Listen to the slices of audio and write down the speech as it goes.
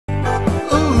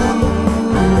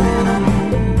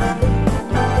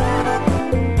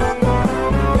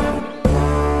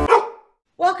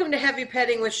Happy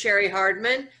Petting with Cheri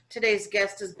Hardman. Today's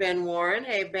guest is Ben Warren.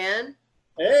 Hey, Ben.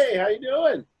 Hey, how you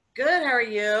doing? Good. How are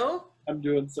you? I'm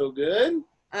doing so good.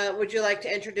 Would you like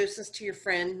to introduce us to your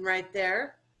friend right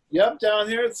there? Yep, down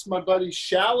here it's my buddy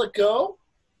Shalako.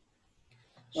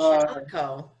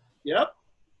 Shalako. Yep,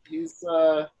 he's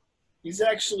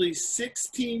actually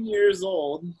 16 years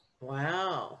old.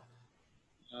 Wow.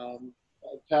 I've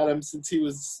had him since he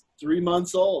was 3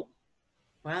 months old.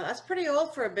 Wow, that's pretty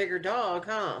old for a bigger dog,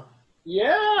 huh?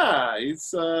 Yeah,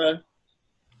 he's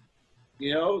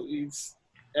he's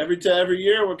every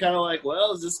year we're kind of like,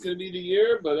 well, is this going to be the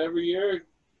year? But every year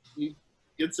he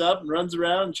gets up and runs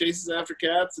around and chases after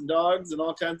cats and dogs and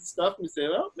all kinds of stuff. And we say,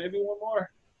 well, maybe one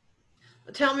more.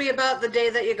 Tell me about the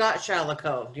day that you got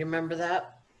Shalako. Do you remember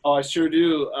that? Oh, I sure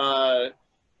do.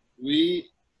 We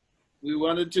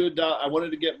wanted to adopt. I wanted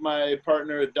to get my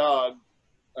partner a dog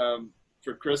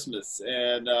for Christmas,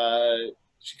 and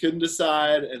she couldn't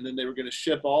decide. And then they were going to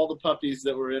ship all the puppies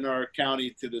that were in our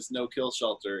county to this no-kill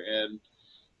shelter, and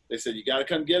they said, you got to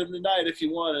come get them tonight if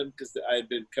you want them, because I had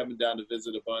been coming down to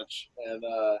visit a bunch, and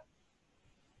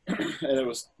and it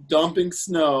was dumping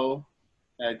snow.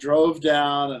 And I drove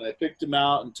down and I picked him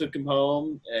out and took him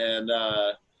home, and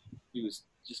he was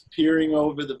just peering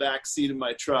over the back seat of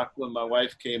my truck when my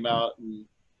wife came out and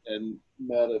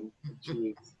met him.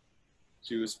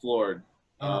 She was floored.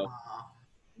 Yeah.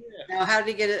 Now, how did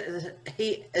he get it?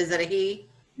 Is it a he?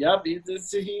 Yep,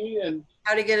 it's a he. And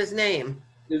how did he get his name?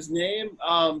 His name,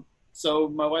 so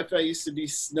my wife and I used to be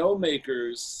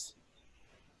snowmakers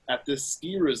at this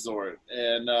ski resort,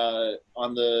 and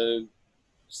on the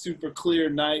super clear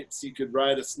nights you could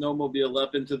ride a snowmobile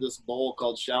up into this bowl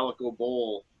called Shalako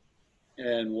Bowl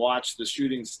and watch the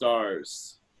shooting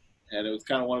stars, and it was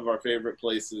kind of one of our favorite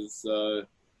places to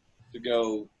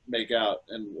go make out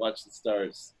and watch the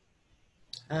stars.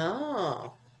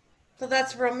 Oh, so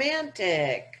that's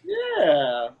romantic.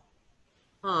 Yeah.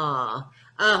 Huh.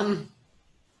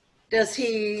 Does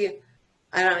he,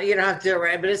 I don't, you don't have to do it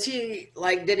right, but is he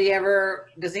like,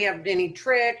 does he have any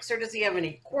tricks, or does he have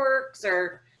any quirks,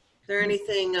 or is there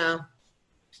anything?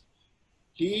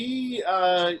 He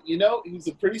he's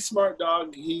a pretty smart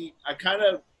dog. He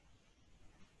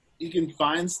can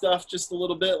find stuff just a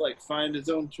little bit, like find his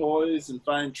own toys and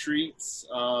find treats.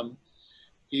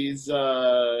 He's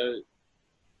let's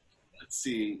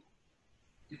see,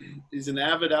 he's an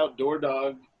avid outdoor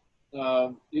dog.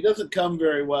 He doesn't come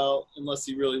very well unless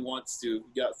he really wants to.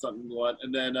 He got something to want.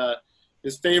 And then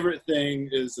his favorite thing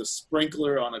is a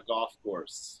sprinkler on a golf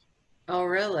course. Oh,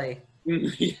 really?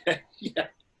 Yeah.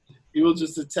 He will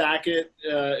just attack it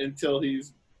until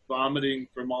he's vomiting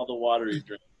from all the water he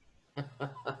drinks.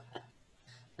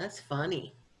 That's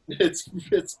funny. It's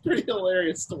pretty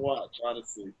hilarious to watch,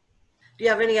 honestly. Do you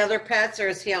have any other pets, or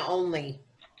is he only?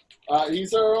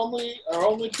 He's our only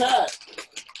pet.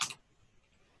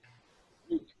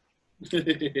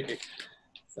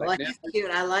 Well, he's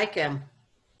cute. I like him.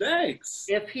 Thanks.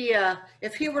 If he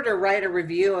were to write a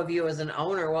review of you as an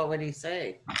owner, what would he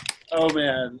say? Oh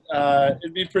man,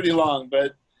 it'd be pretty long.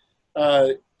 But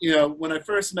when I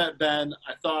first met Ben,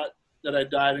 I thought that I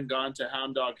died and gone to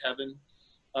hound dog heaven.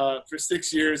 For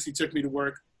 6 years, he took me to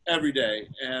work every day,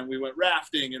 and we went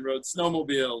rafting and rode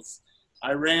snowmobiles.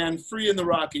 I ran free in the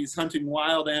Rockies, hunting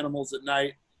wild animals at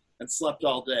night, and slept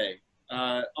all day.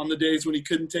 On the days when he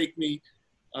couldn't take me,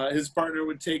 his partner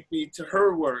would take me to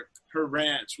her work, her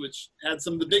ranch, which had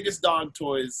some of the biggest dog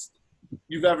toys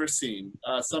you've ever seen.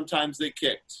 Sometimes they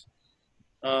kicked.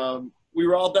 We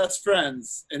were all best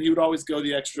friends, and he would always go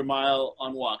the extra mile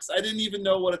on walks. I didn't even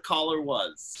know what a collar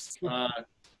was.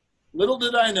 Little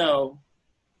did I know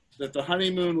that the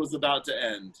honeymoon was about to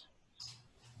end,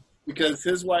 because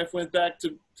his wife went back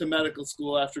to medical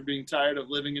school after being tired of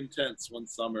living in tents one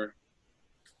summer.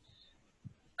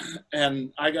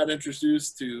 And I got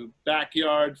introduced to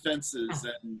backyard fences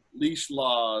and leash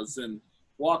laws and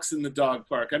walks in the dog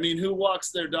park. I mean, who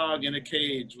walks their dog in a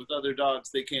cage with other dogs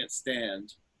they can't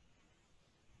stand?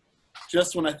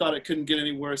 Just when I thought it couldn't get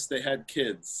any worse, they had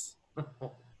kids.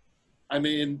 I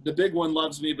mean, the big one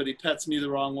loves me, but he pets me the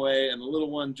wrong way, and the little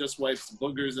one just wipes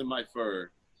boogers in my fur.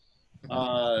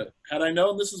 Had I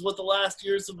known this is what the last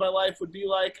years of my life would be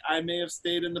like, I may have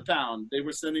stayed in the pound. They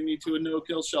were sending me to a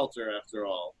no-kill shelter after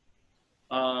all.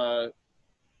 But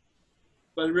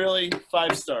really,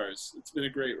 5 stars. It's been a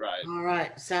great ride. All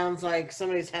right. Sounds like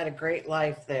somebody's had a great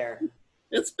life there.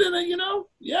 It's been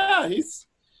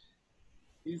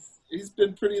he's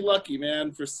been pretty lucky,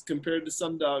 man, compared to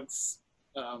some dogs.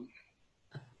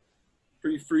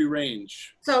 Pretty free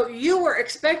range. So you were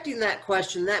expecting that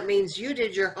question. That means you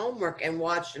did your homework and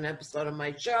watched an episode of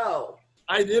my show.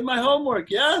 I did my homework,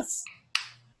 yes.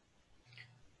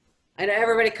 I know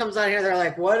everybody comes on here, they're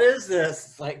like, what is this?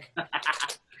 It's like,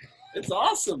 It's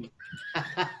awesome.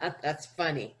 that's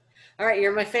funny. All right,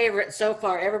 you're my favorite so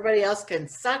far. Everybody else can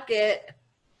suck it.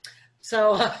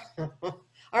 So, all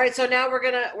right. So now we're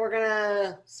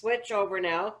gonna switch over.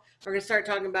 Now we're gonna start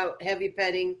talking about heavy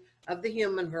petting of the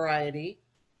human variety.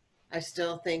 I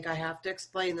still think I have to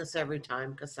explain this every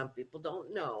time because some people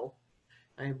don't know.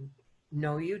 I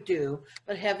know you do,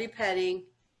 but heavy petting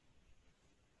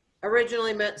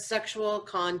originally meant sexual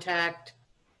contact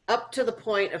up to the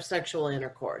point of sexual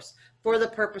intercourse. For the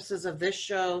purposes of this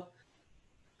show,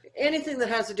 anything that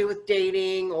has to do with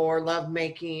dating or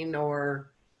lovemaking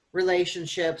or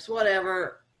relationships,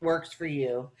 whatever works for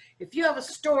you. If you have a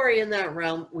story in that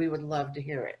realm, we would love to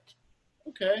hear it.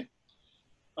 Okay.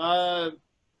 Uh,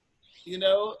 you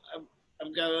know,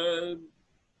 I've got a.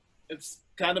 It's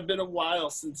kind of been a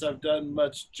while since I've done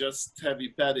much just heavy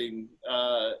petting,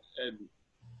 and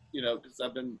you know, because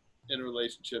I've been in a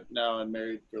relationship now and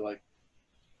married for like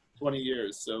 20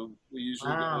 years, so we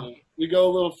usually Wow. go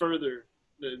a little further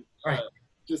than Right.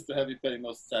 just the heavy petting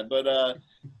most of the time. But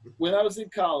when I was in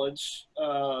college,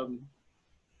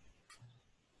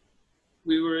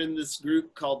 we were in this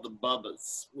group called the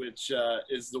Bubbas, which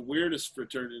is the weirdest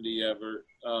fraternity ever.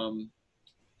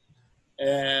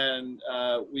 And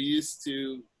we used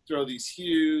to throw these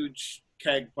huge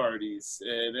keg parties,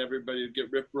 and everybody would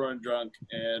get rip roaring drunk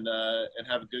and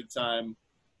have a good time.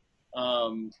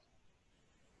 Um,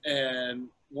 and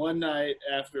one night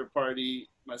after a party,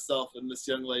 myself and this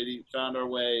young lady found our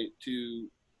way to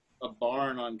a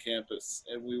barn on campus,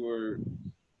 and we were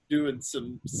doing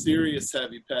some serious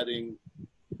heavy petting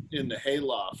in the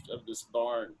hayloft of this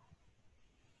barn.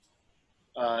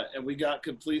 And we got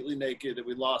completely naked and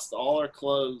we lost all our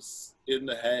clothes in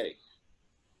the hay.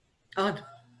 Oh,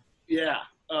 Yeah.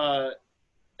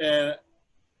 And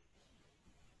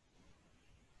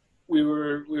we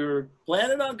were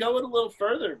planning on going a little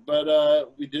further,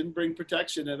 but we didn't bring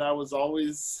protection, and I was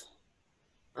always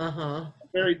uh-huh. a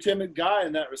very timid guy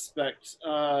in that respect.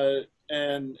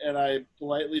 And I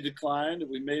politely declined.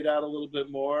 We made out a little bit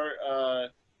more.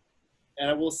 And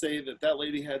I will say that that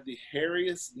lady had the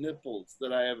hairiest nipples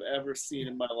that I have ever seen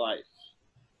in my life.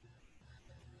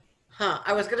 Huh.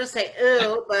 I was gonna say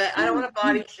ew, but I don't want to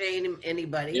body shame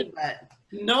anybody, It, but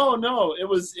no, it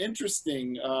was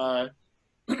interesting. I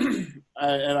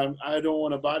don't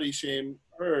want to body shame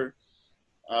her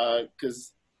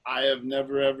because I have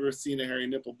never ever seen a hairy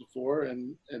nipple before,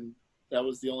 and that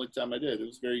was the only time I did. It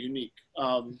was very unique.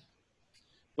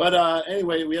 But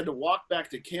anyway, we had to walk back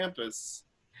to campus.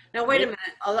 now wait a minute.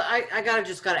 I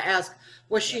gotta ask,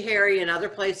 was she hairy in other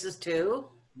places too?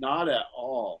 Not at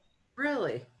all.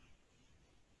 Really?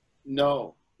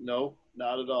 No, no,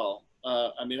 not at all.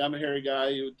 I mean, I'm a hairy guy.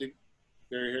 You would think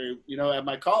very hairy. You know, at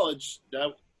my college,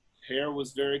 that hair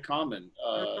was very common.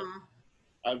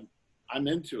 Uh-huh. I'm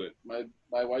into it. My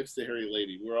wife's the hairy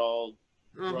lady. We're all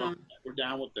Uh-huh. we're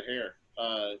down with the hair.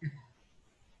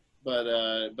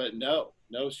 But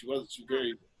no, she wasn't. She's a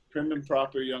very prim and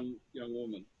proper young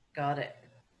woman. Got it.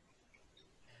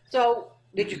 So,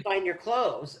 did you find your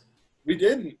clothes? We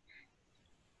didn't.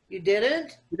 You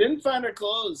didn't? We didn't find our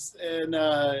clothes, and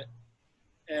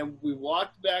we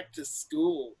walked back to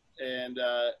school, and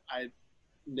I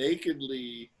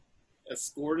nakedly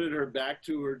escorted her back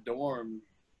to her dorm,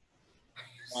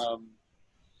 um,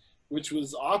 which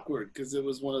was awkward because it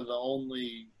was one of the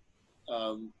only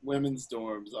women's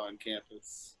dorms on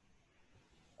campus.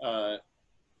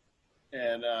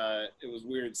 And it was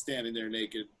weird standing there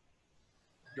naked,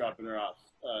 dropping her off,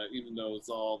 even though it's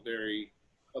all very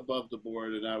above the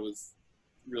board, and I was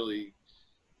really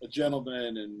a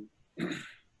gentleman, and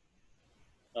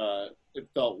it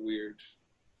felt weird.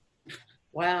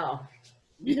 Wow.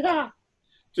 Yeah,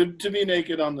 to be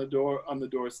naked on the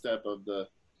doorstep of the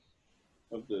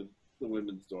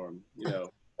women's dorm, you know,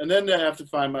 and then to have to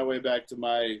find my way back to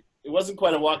my. It wasn't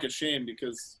quite a walk of shame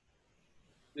because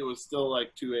it was still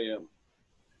like 2 a.m.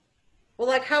 Well,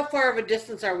 like how far of a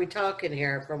distance are we talking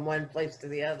here from one place to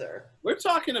the other? We're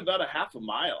talking about a half a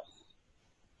mile.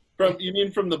 You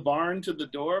mean from the barn to the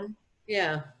dorm?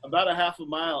 Yeah. About a half a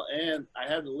mile, and I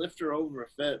had to lift her over a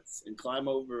fence and climb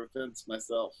over a fence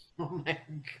myself. Oh my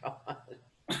God.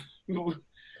 It was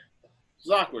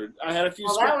awkward. I had a few.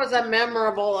 Well, that was a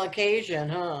memorable occasion,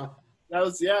 huh? That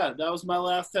was my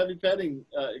last heavy petting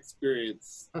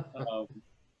experience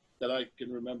that I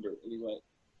can remember. Anyway,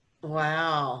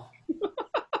 Wow.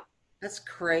 That's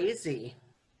crazy.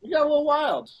 we got a little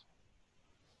wild.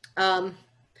 Um,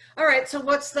 all right, so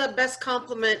what's the best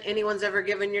compliment anyone's ever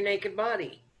given your naked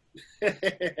body?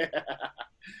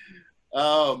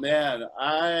 Oh man,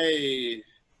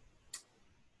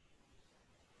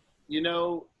 You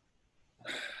know,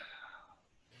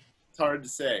 it's hard to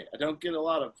say. I don't get a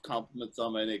lot of compliments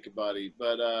on my naked body,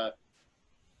 but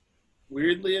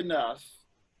weirdly enough,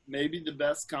 maybe the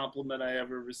best compliment I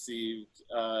ever received,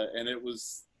 and it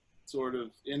was sort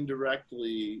of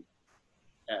indirectly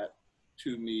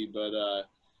to me, but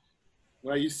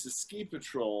when I used to ski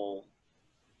patrol,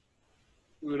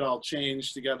 we would all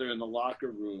change together in the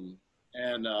locker room,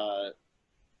 and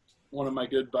one of my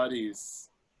good buddies,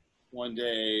 one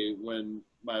day when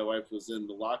my wife was in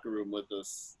the locker room with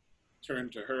us,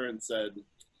 turned to her and said,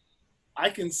 "I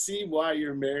can see why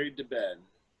you're married to Ben."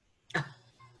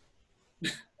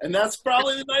 And that's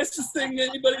probably the nicest thing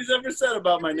anybody's ever said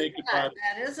about my naked body.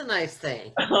 That is a nice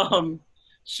thing.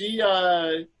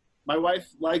 My wife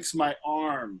likes my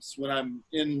arms when I'm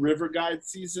in river guide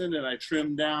season and I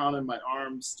trim down and my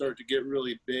arms start to get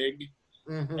really big.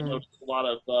 Mm-hmm. I notice a lot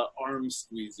of arm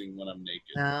squeezing when I'm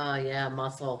naked. Oh, yeah,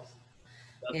 muscles.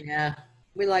 Yeah,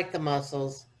 we like the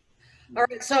muscles. All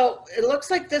right, so it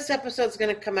looks like this episode's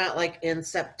going to come out like in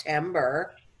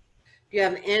September. Do you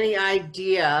have any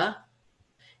idea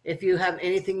if you have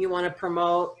anything you want to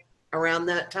promote around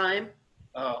that time?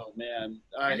 Oh, man.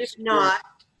 And if not,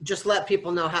 just let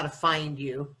people know how to find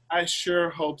you. I sure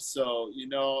hope so. You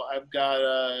know, I've got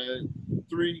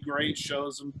 3 great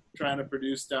shows I'm trying to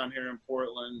produce down here in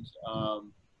Portland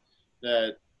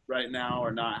that right now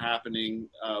are not happening.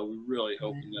 We're really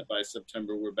hoping that by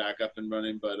September we're back up and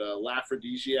running. But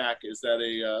Laphrodisiac is at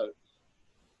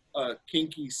a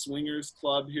kinky swingers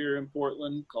club here in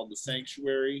Portland called The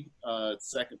Sanctuary. It's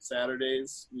second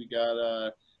Saturdays. We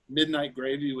got Midnight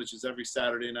Gravy, which is every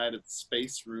Saturday night at the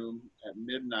Space Room at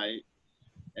midnight.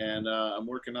 And I'm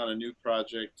working on a new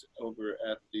project over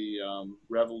at the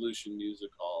Revolution Music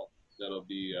Hall. That'll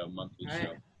be a monthly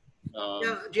show.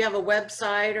 Do you have a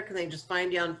website, or can they just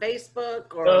find you on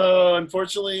Facebook? Or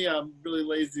unfortunately, I'm really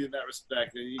lazy in that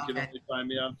respect, and you can only find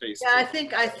me on Facebook. Yeah, I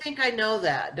think I know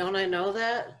that. Don't I know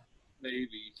that?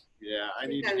 Maybe. Yeah, I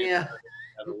need to get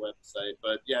a website,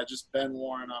 but yeah, just Ben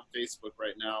Warren on Facebook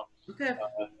right now. Okay.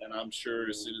 And I'm sure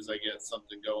as soon as I get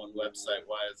something going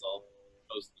website-wise, I'll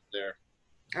post it there.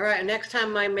 All right. Next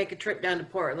time I make a trip down to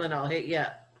Portland, I'll hit you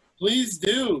up. Please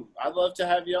do. I'd love to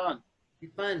have you on. Be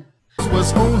fun.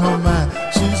 What's on her mind?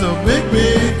 She's a big,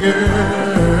 big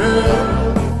girl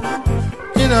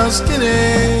in a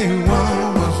skinny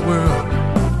woman's world.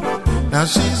 Now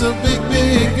she's a big,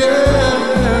 big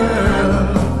girl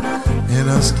in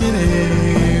a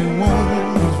skinny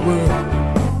woman's world.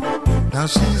 Now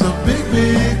she's a big,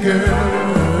 big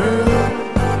girl,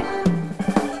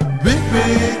 big,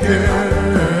 big girl,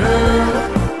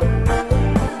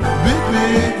 big,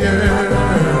 big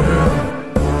girl.